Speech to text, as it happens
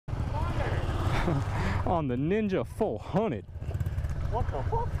on the Ninja 400. What the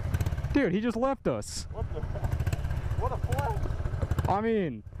fuck? Dude, he just left us. What the? What a flex. I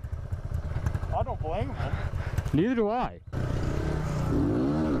mean, I don't blame him. neither do I.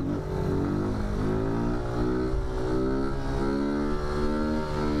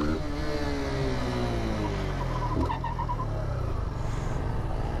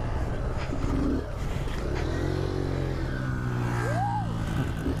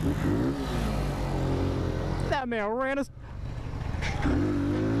 That man ran us.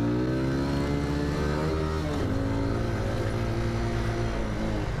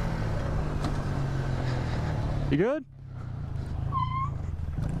 You good?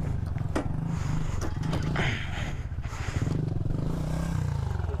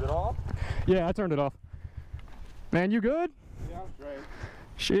 Is it off? Yeah, I turned it off. Man, you good? Yeah, I'm straight.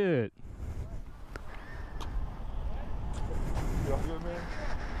 Shit. You all good, man?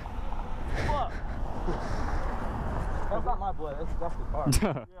 Fuck! That's not my blood, that's the car.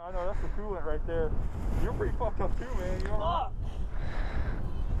 Yeah, I know, that's the coolant right there. You're pretty fucked up too, man. You all right?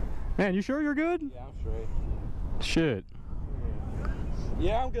 Man, you sure you're good? Yeah, I'm straight. Shit.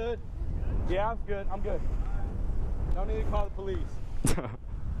 Yeah, I'm good. Yeah, I'm good. I'm good. Don't need to call the police.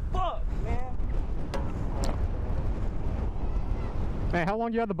 Fuck, man. Man, how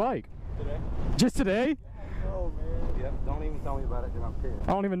long you had the bike? Today? Just today? Oh, man. Yep, don't even tell me about it because I'm pissed.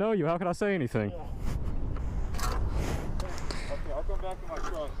 I don't even know you. How could I say anything? Yeah. Okay, I'll come back to my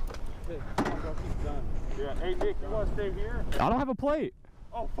truck. Hey, I'm gonna keep done. Yeah. Hey, Nick, you want to stay here? I don't have a plate.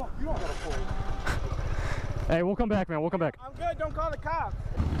 Oh, fuck, you don't got a plate. Hey, we'll come back, man. We'll come back. I'm good. Don't call the cops.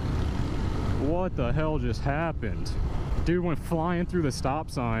 What the hell just happened? Dude went flying through the stop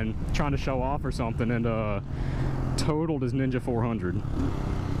sign trying to show off or something and totaled his Ninja 400.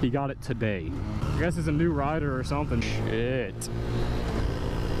 He got it today. I guess it's a new rider or something. Shit.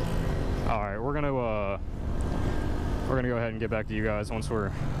 Alright, we're gonna go ahead and get back to you guys once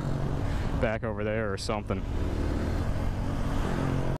we're back over there or something.